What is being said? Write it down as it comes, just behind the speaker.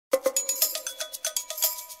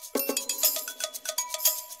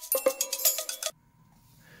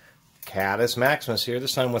Caddis Maximus here,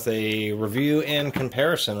 this time with a review and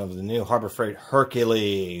comparison of the new Harbor Freight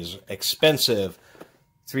Hercules expensive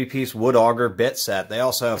 3-piece wood auger bit set. They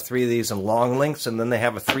also have 3 of these in long lengths, and then they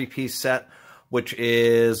have a 3-piece set which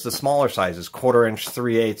is the smaller sizes, 1/4 inch,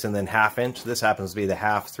 3/8, and then 1/2 inch. This happens to be the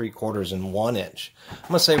 1/2, 3/4, and 1 inch. I'm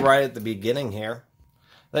going to say right at the beginning here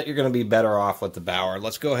that you're going to be better off with the Bauer.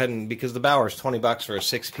 Let's go ahead and, because the Bauer is $20 for a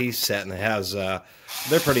 6-piece set, and it has,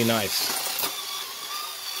 they're pretty nice.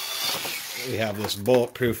 We have this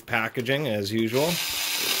bulletproof packaging as usual.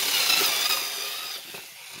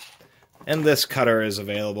 And this cutter is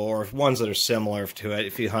available, or ones that are similar to it,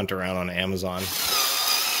 if you hunt around on Amazon.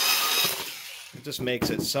 It just makes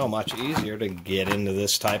it so much easier to get into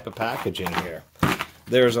this type of packaging here.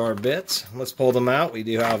 There's our bits. Let's pull them out. We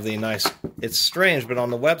do have the nice, it's strange, but on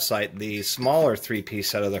the website, the smaller 3-piece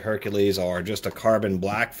set of the Hercules are just a carbon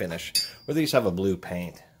black finish, where these have a blue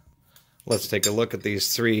paint. Let's take a look at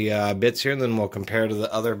these 3 bits here, and then we'll compare to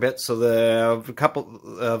the other bits. So a couple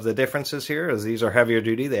of the differences here is these are heavier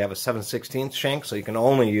duty. They have a 7/16 shank, so you can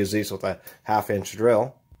only use these with a 1/2 inch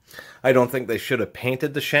drill. I don't think they should have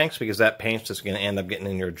painted the shanks, because that paint's just going to end up getting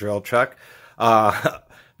in your drill chuck.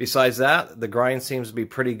 Besides that, the grind seems to be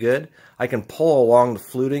pretty good. I can pull along the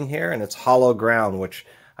fluting here, and it's hollow ground, which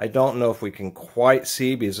I don't know if we can quite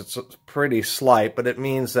see because it's pretty slight, but it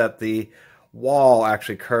means that the wall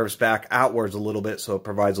actually curves back outwards a little bit, so it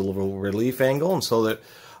provides a little relief angle, and so that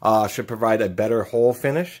should provide a better hole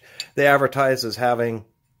finish. They advertise as having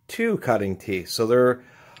 2 cutting teeth, so they're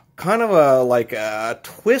kind of like a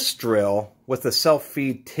twist drill with a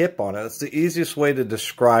self-feed tip on it. That's the easiest way to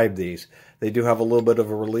describe these. They do have a little bit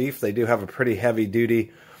of a relief. They do have a pretty heavy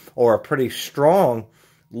duty or a pretty strong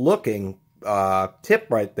looking tip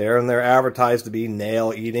right there, and they're advertised to be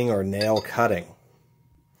nail eating or nail cutting.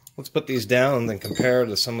 Let's put these down and then compare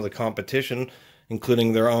to some of the competition,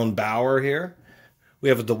 including their own Bauer here. We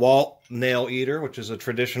have a DeWalt nail eater, which is a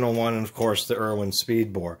traditional one, and of course the Irwin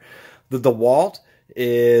Speedbor. The DeWalt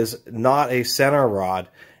is not a center rod,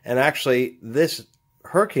 and actually this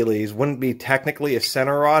Hercules wouldn't be technically a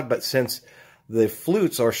center rod, but since the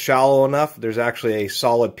flutes are shallow enough, there's actually a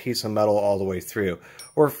solid piece of metal all the way through.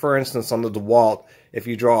 Or for instance, on the DeWalt, if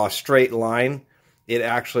you draw a straight line, it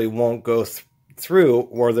actually won't go through,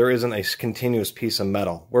 or there isn't a continuous piece of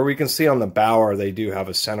metal. Where we can see on the Bauer, they do have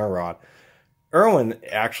a center rod. Irwin,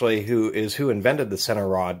 actually, who invented the center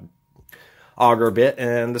rod auger bit,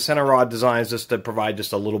 and the center rod design is just to provide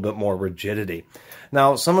just a little bit more rigidity.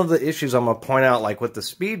 Now, some of the issues I'm going to point out, like with the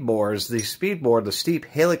Speedbor, the steep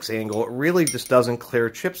helix angle, it really just doesn't clear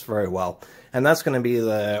chips very well. And that's going to be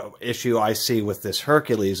the issue I see with this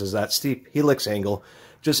Hercules, is that steep helix angle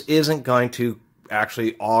just isn't going to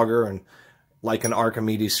actually auger and, like an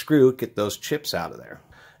Archimedes screw, get those chips out of there,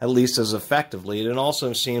 at least as effectively. And it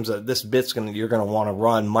also seems that this bit's you're going to want to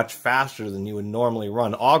run much faster than you would normally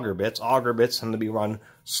run auger bits. Auger bits tend to be run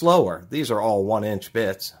slower. These are all 1-inch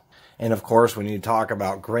bits. And of course, when you talk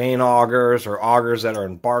about grain augers or augers that are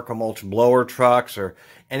in bark mulch blower trucks or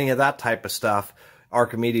any of that type of stuff,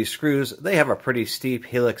 Archimedes screws, they have a pretty steep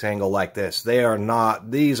helix angle like this. They are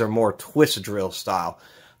not, these are more twist drill style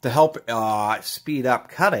to help speed up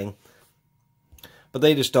cutting. But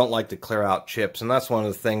they just don't like to clear out chips, and that's one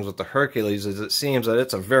of the things with the Hercules, is it seems that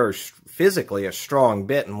it's a very physically a strong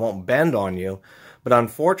bit and won't bend on you. But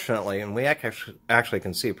unfortunately, and we actually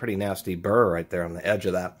can see a pretty nasty burr right there on the edge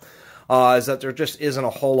of that, is that there just isn't a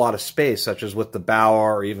whole lot of space, such as with the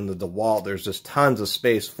Bauer or even the DeWalt. There's just tons of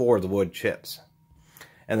space for the wood chips.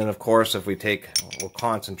 And then, of course, if we'll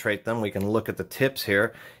concentrate them, we can look at the tips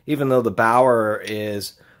here. Even though the Bauer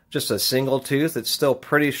is just a single tooth, it's still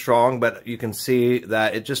pretty strong, but you can see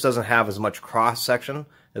that it just doesn't have as much cross-section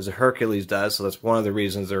as the Hercules does, so that's one of the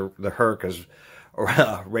reasons the Herc is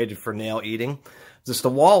rated for nail eating. This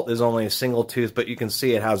DeWalt is only a single tooth, but you can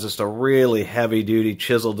see it has just a really heavy-duty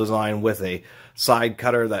chisel design with a side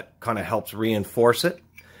cutter that kind of helps reinforce it.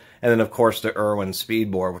 And then, of course, the Irwin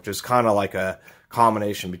Speedbor, which is kind of like a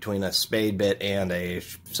combination between a spade bit and a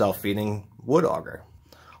self-feeding wood auger,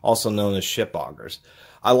 also known as ship augers.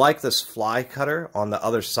 I like this fly cutter on the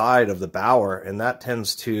other side of the Bauer, and that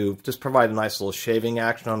tends to just provide a nice little shaving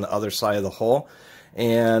action on the other side of the hole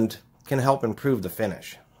and can help improve the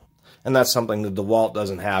finish. And that's something the DeWalt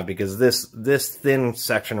doesn't have, because this thin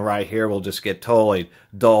section right here will just get totally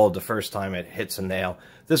dulled the first time it hits a nail.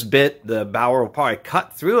 This bit, the Bauer will probably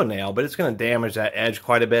cut through a nail, but it's going to damage that edge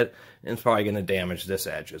quite a bit, and it's probably going to damage this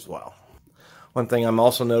edge as well. One thing I'm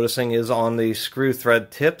also noticing is on the screw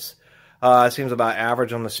thread tips, it seems about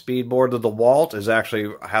average on the Speedbor. The DeWalt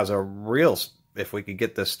has a real, if we could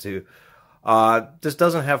get this to This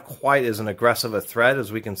doesn't have quite as an aggressive a thread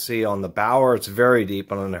as we can see on the Bauer. It's very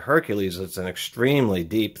deep, and on the Hercules, it's an extremely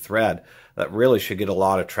deep thread that really should get a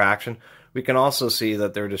lot of traction. We can also see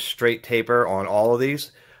that they're just straight taper on all of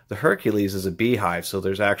these. The Hercules is a beehive, so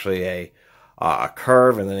there's actually a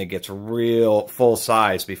curve, and then it gets real full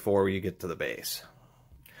size before you get to the base.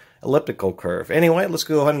 Elliptical curve. Anyway, let's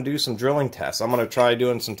go ahead and do some drilling tests. I'm going to try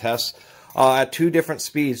doing some tests at 2 different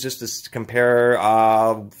speeds just to compare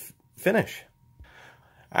finish.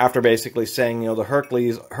 After basically saying, you know, the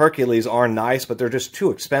Hercules are nice, but they're just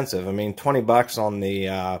too expensive. I mean, 20 bucks on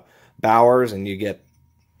the Bauers, and you get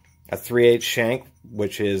a 3/8 shank,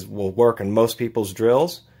 which will work in most people's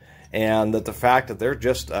drills. And that the fact that they're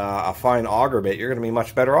just a fine auger bit, you're going to be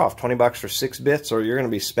much better off. 20 bucks for 6 bits, or you're going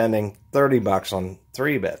to be spending 30 bucks on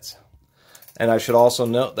 3 bits. And I should also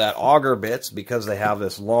note that auger bits, because they have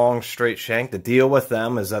this long straight shank, the deal with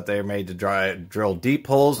them is that they're made to drill deep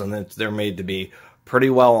holes, and that they're made to be pretty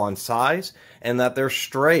well on size, and that they're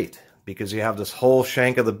straight, because you have this whole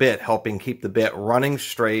shank of the bit helping keep the bit running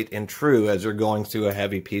straight and true as you're going through a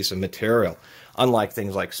heavy piece of material. Unlike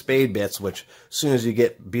things like spade bits, which as soon as you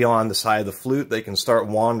get beyond the side of the flute, they can start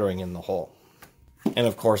wandering in the hole. And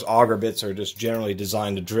of course, auger bits are just generally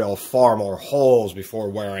designed to drill far more holes before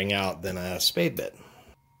wearing out than a spade bit.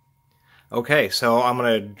 Okay, so I'm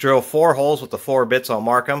going to drill 4 holes with the 4 bits. I'll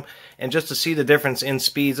mark them. And just to see the difference in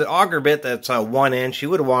speeds, an auger bit that's 1 inch, you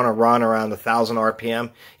would want to run around 1,000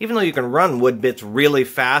 RPM. Even though you can run wood bits really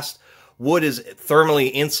fast, wood is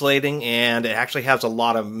thermally insulating, and it actually has a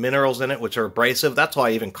lot of minerals in it, which are abrasive. That's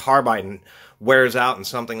why even carbide wears out in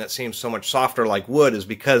something that seems so much softer like wood, is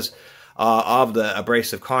because of the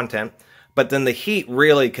abrasive content. But then the heat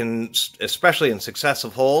really can, especially in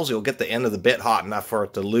successive holes, you'll get the end of the bit hot enough for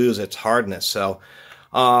it to lose its hardness. So,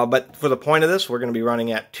 but for the point of this, we're going to be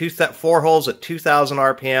running at 4 holes at 2,000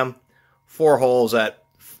 RPM, 4 holes at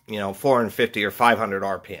 450 or 500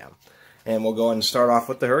 RPM. And we'll go ahead and start off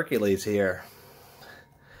with the Hercules here.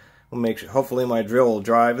 We'll make sure, hopefully my drill will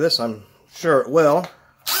drive this. I'm sure it will.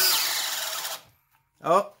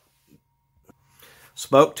 Oh,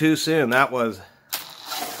 spoke too soon. That was...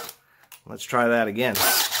 Let's try that again.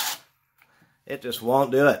 It just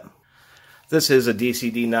won't do it. This is a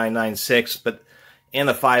DCD996, but in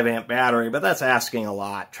a 5 amp battery, but that's asking a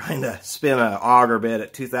lot, trying to spin an auger bit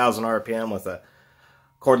at 2,000 RPM with a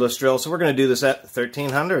cordless drill. So we're going to do this at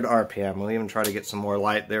 1,300 RPM. We'll even try to get some more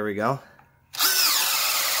light. There we go.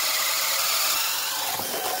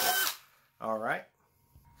 All right.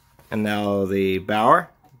 And now the Bauer.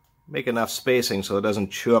 Make enough spacing so it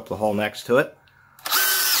doesn't chew up the hole next to it.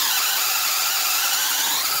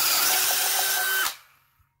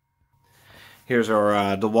 Here's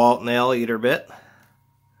our DeWalt nail eater bit.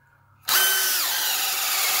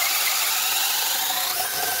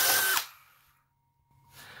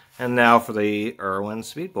 And now for the Irwin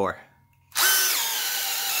Speedbor.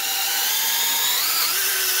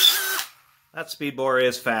 That Speedbor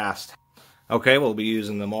is fast. Okay, we'll be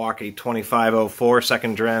using the Milwaukee 2504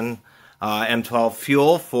 second gen M12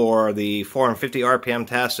 fuel for the 450 RPM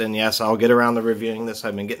test. And yes, I'll get around to reviewing this.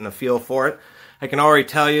 I've been getting a feel for it. I can already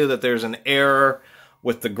tell you that there's an error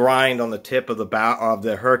with the grind on the tip of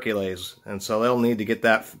the Hercules, and so they'll need to get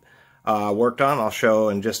that worked on. I'll show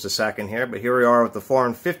in just a second here, but here we are with the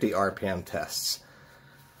 450 RPM tests.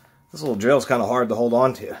 This little drill is kind of hard to hold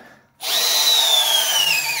on to.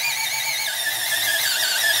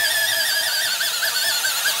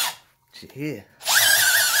 Gee.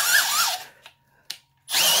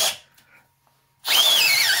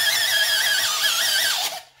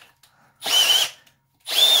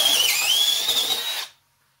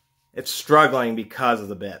 It's struggling because of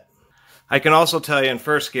the bit. I can also tell you in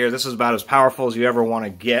first gear, this is about as powerful as you ever want to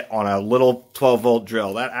get on a little 12-volt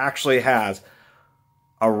drill. That actually has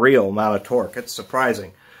a real amount of torque. It's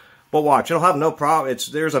surprising. But watch, it'll have no problem.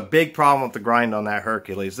 There's a big problem with the grind on that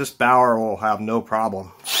Hercules. This Bauer will have no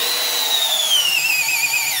problem.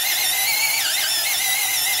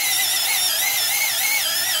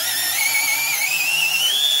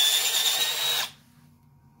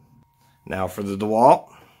 Now for the DeWalt.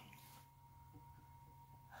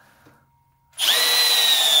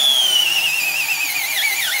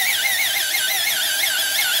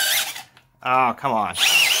 Oh, come on.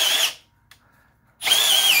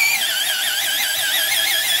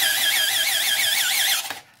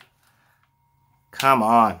 Come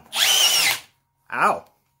on. Ow.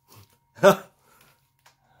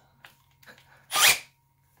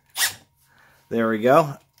 There we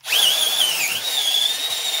go.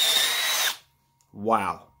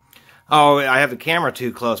 Wow. Oh, I have the camera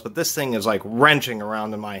too close, but this thing is like wrenching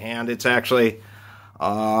around in my hand. It's actually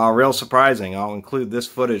Real surprising. I'll include this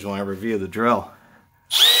footage when I review the drill.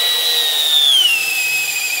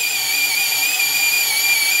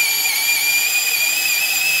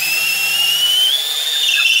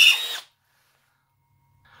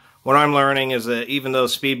 What I'm learning is that even though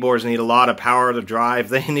Speedbors need a lot of power to drive,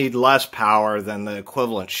 they need less power than the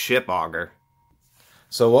equivalent ship auger.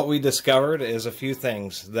 So what we discovered is a few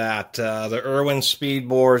things. That the Irwin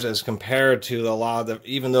Speedbors, as compared to a lot of the,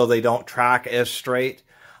 even though they don't track as straight,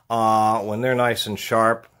 when they're nice and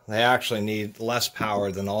sharp, they actually need less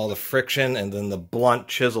power than all the friction and then the blunt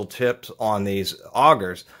chisel tips on these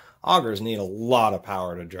augers. Augers need a lot of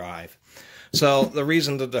power to drive. So the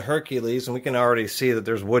reason that the Hercules, and we can already see that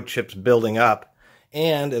there's wood chips building up,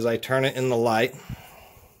 and as I turn it in the light,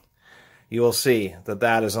 you will see that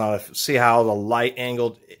that is not a, see how the light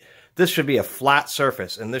angled, this should be a flat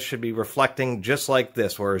surface, and this should be reflecting just like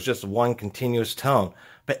this, where it's just one continuous tone.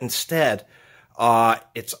 But instead,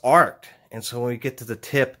 it's arced. And so when we get to the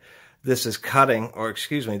tip, this is cutting, or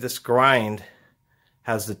excuse me, this grind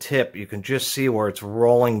has the tip. You can just see where it's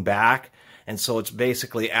rolling back. And so it's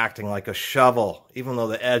basically acting like a shovel. Even though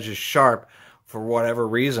the edge is sharp, for whatever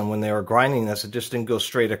reason, when they were grinding this, it just didn't go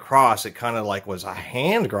straight across. It kind of like was a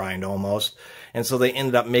hand grind almost. And so they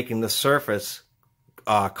ended up making the surface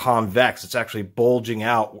convex. It's actually bulging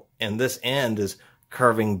out, and this end is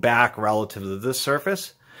curving back relative to this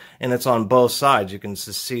surface. And it's on both sides. You can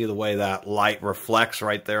just see the way that light reflects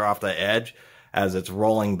right there off the edge as it's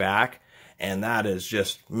rolling back. And that is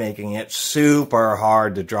just making it super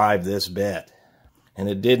hard to drive this bit. And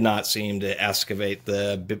it did not seem to excavate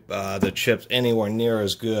the chips anywhere near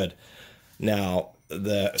as good. Now,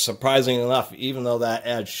 surprisingly enough, even though that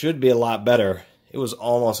edge should be a lot better, it was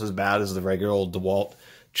almost as bad as the regular old DeWalt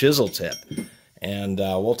chisel tip. And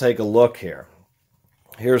we'll take a look here.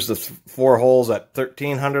 Here's the 4 holes at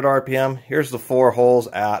 1300 RPM. Here's the 4 holes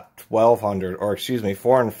at 1200, or excuse me,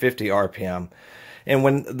 450 RPM. And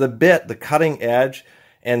when the bit, the cutting edge,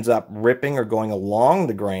 ends up ripping or going along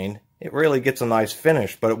the grain, it really gets a nice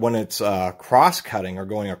finish. But when it's cross-cutting or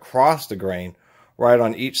going across the grain, right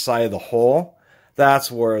on each side of the hole,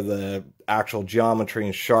 that's where the actual geometry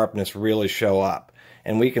and sharpness really show up.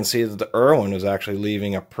 And we can see that the Irwin was actually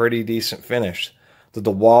leaving a pretty decent finish. The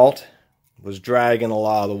DeWalt was dragging a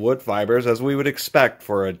lot of the wood fibers, as we would expect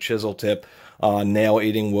for a chisel tip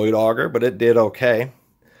nail-eating wood auger, but it did okay.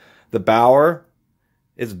 The Bauer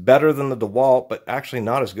is better than the DeWalt, but actually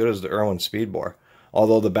not as good as the Irwin Speedbor,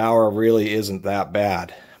 although the Bauer really isn't that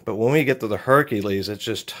bad. But when we get to the Hercules, it's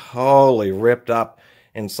just totally ripped up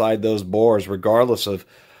inside those bores, regardless of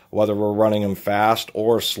whether we're running them fast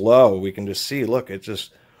or slow. We can just see, look, it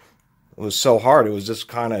was so hard. It was just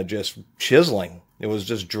kind of just chiseling. It was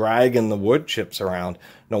just dragging the wood chips around.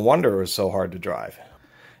 No wonder it was so hard to drive.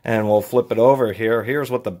 And we'll flip it over here.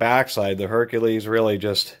 Here's what the backside, the Hercules really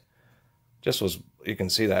just was, you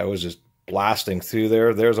can see that it was just blasting through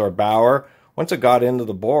there. There's our Bauer. Once it got into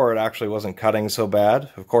the bore, it actually wasn't cutting so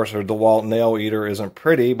bad. Of course, our DeWalt nail eater isn't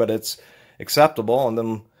pretty, but it's acceptable. And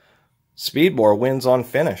then Speedbor wins on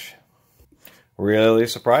finish. Really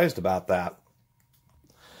surprised about that.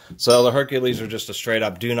 So the Hercules are just a straight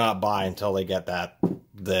up do not buy until they get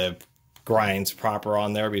the grinds proper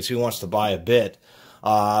on there, because who wants to buy a bit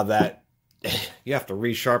that you have to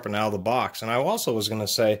resharpen out of the box. And I also was going to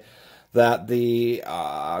say that the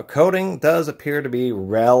coating does appear to be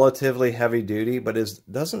relatively heavy duty, but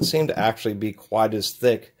doesn't seem to actually be quite as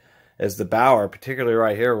thick as the Bauer, particularly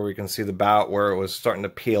right here where we can see the Bauer where it was starting to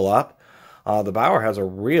peel up. The Bauer has a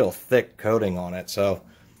real thick coating on it, so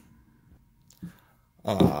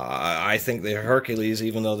I think the Hercules,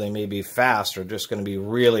 even though they may be fast, are just going to be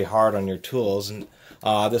really hard on your tools. And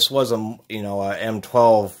this was a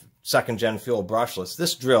M12 second gen fuel brushless.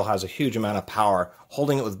 This drill has a huge amount of power,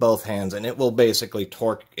 holding it with both hands, and it will basically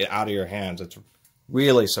torque it out of your hands. It's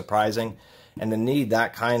really surprising. And to need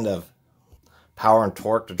that kind of power and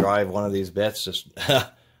torque to drive one of these bits, just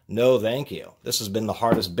no thank you. This has been the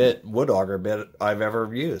hardest wood auger bit I've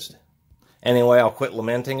ever used. Anyway, I'll quit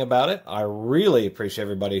lamenting about it. I really appreciate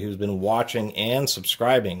everybody who's been watching and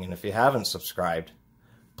subscribing. And if you haven't subscribed,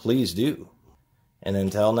 please do. And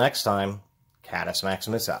until next time, Catus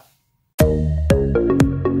Maximus out.